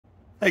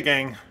Hey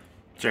gang,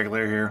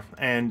 Jaggler here,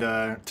 and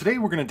today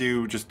we're going to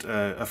do just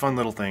a fun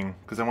little thing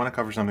because I want to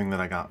cover something that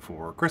I got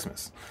for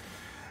Christmas.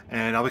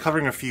 And I'll be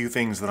covering a few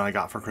things that I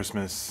got for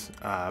Christmas,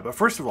 but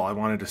first of all I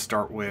wanted to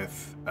start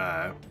with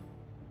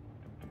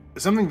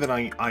something that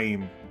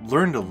I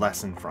learned a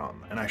lesson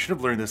from, and I should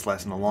have learned this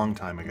lesson a long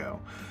time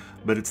ago,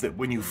 but it's that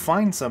when you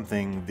find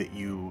something that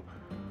you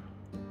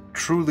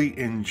truly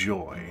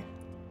enjoy,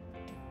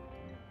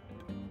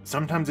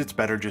 sometimes it's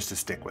better just to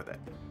stick with it.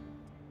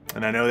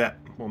 And I know that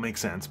will make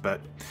sense,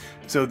 but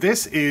so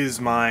this has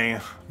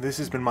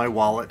been my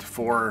wallet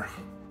for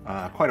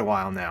quite a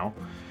while now,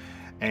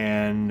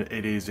 and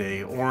it is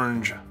a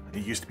orange.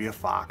 It used to be a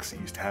fox.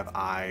 It used to have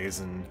eyes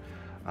and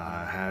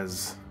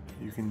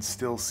you can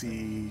still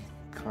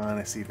kind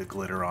of see the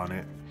glitter on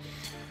it,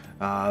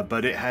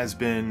 but it has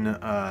been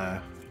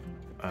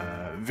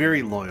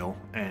very loyal,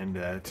 and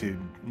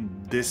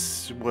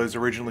this was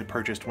originally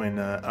purchased when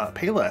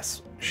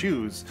Payless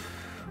Shoes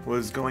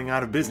was going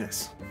out of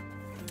business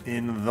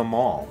in the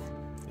mall,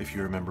 if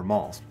you remember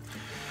malls.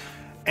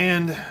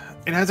 And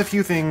it has a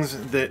few things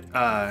that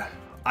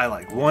I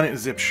like. One, it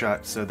zips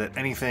shut so that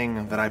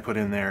anything that I put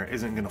in there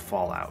isn't going to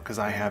fall out, because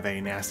I have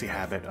a nasty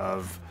habit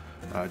of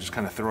just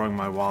kind of throwing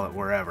my wallet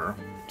wherever,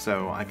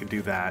 so I could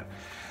do that.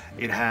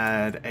 It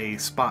had a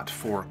spot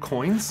for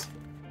coins,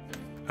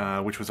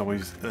 which was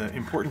always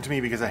important to me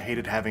because I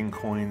hated having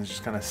coins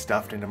just kind of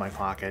stuffed into my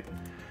pocket.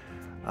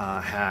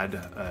 Had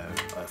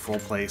a full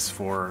place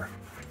for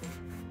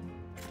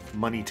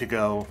money to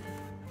go,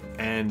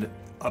 and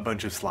a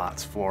bunch of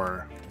slots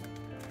for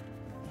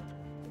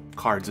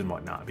cards and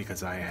whatnot,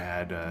 because I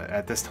had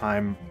at this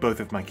time both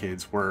of my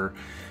kids were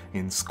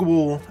in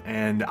school,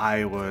 and I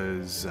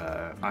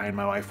and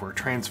my wife were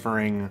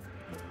transferring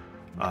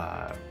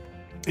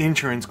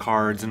insurance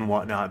cards and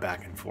whatnot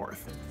back and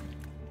forth.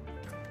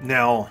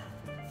 Now,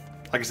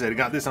 like I said, I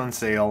got this on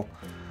sale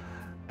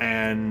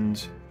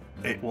and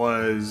it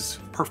was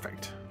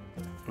perfect.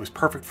 It was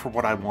perfect for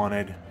what I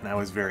wanted, and I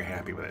was very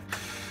happy with it.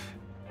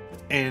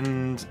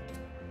 And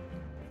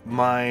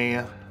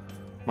my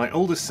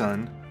oldest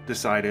son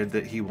decided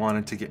that he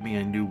wanted to get me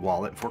a new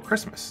wallet for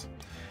Christmas,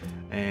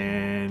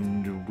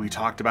 and we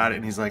talked about it.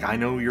 And he's like, "I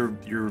know you're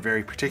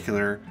very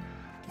particular,"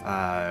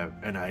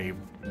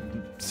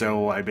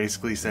 so I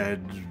basically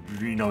said,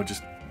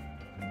 just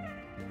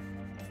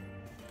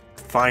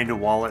find a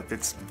wallet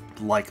that's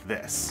like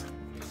this.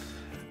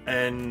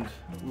 And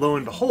lo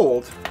and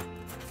behold,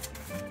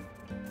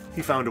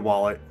 he found a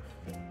wallet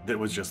that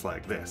was just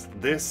like this.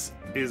 This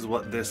is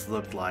what this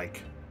looked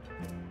like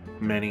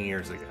many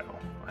years ago.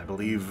 I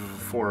believe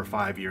 4 or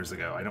 5 years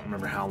ago. I don't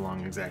remember how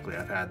long exactly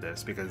I've had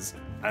this because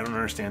I don't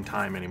understand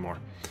time anymore.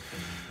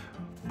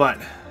 But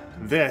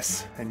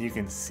this, and you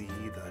can see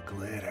the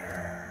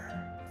glitter.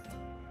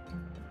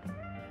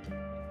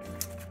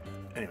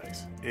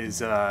 Anyways,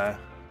 is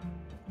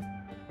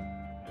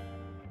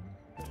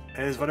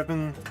what I've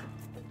been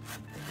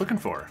looking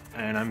for,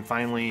 and I'm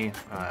finally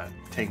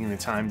taking the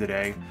time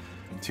today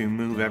to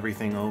move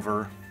everything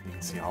over. You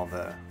can see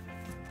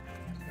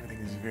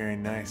everything is very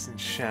nice and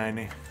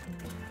shiny,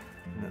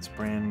 and that's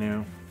brand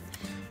new.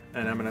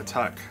 And I'm gonna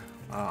tuck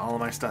all of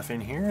my stuff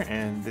in here,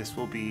 and this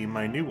will be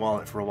my new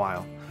wallet for a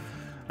while.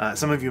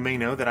 Some of you may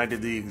know that I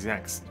did the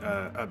exact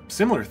a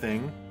similar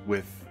thing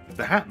with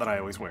the hat that I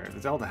always wear,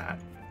 the Zelda hat,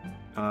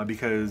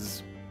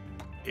 because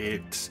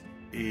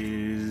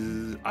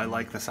I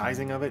like the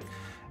sizing of it,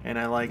 and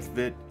I like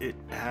that it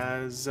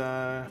has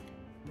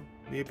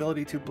the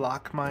ability to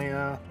block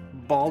my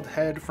bald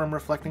head from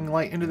reflecting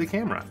light into the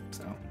camera.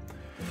 So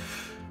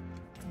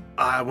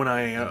when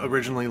I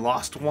originally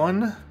lost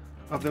one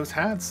of those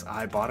hats,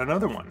 I bought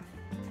another one.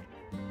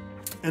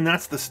 And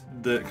that's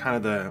the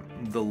kind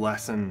of the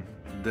lesson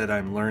that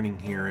I'm learning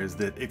here, is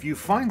that if you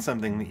find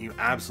something that you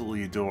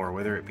absolutely adore,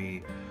 whether it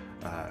be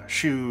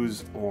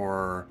shoes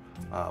or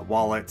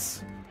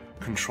wallets,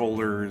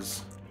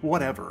 controllers,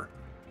 whatever,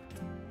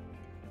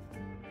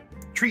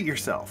 treat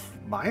yourself.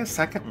 Buy a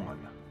second one.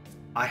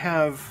 I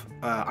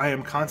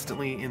am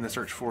constantly in the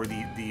search for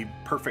the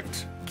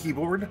perfect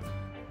keyboard,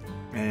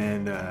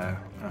 and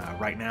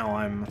right now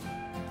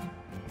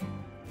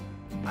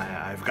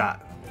I've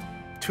got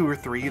 2 or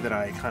 3 that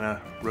I kind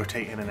of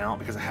rotate in and out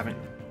because I haven't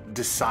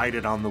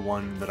decided on the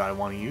one that I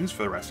want to use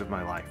for the rest of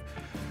my life,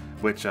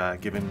 which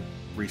given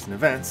recent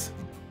events,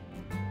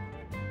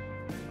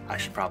 I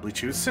should probably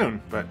choose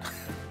soon. But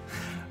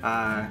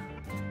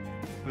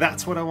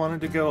that's what I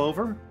wanted to go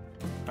over.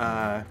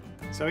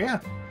 So yeah,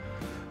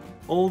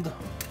 old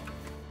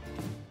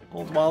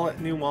wallet,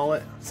 new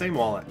wallet, same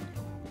wallet.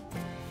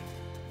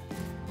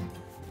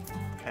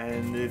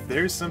 And if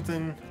there's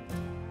something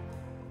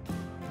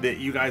that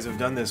you guys have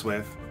done this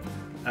with,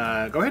 go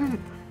ahead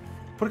and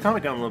put a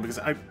comment down below, because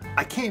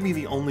I can't be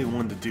the only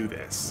one to do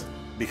this,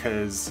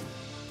 because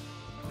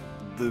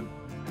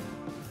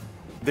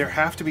there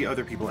have to be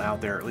other people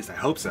out there, at least I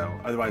hope so,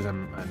 otherwise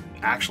I'm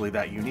actually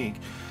that unique,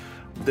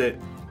 that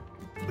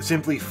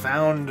simply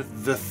found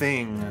the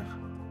thing,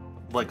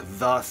 like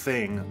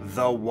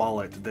the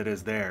wallet that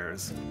is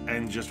theirs,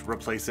 and just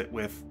replace it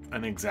with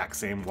an exact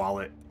same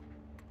wallet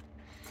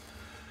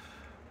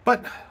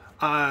But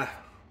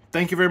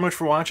thank you very much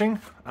for watching.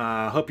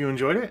 Hope you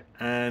enjoyed it,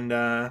 and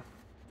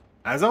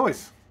as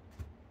always,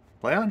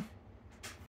 play on.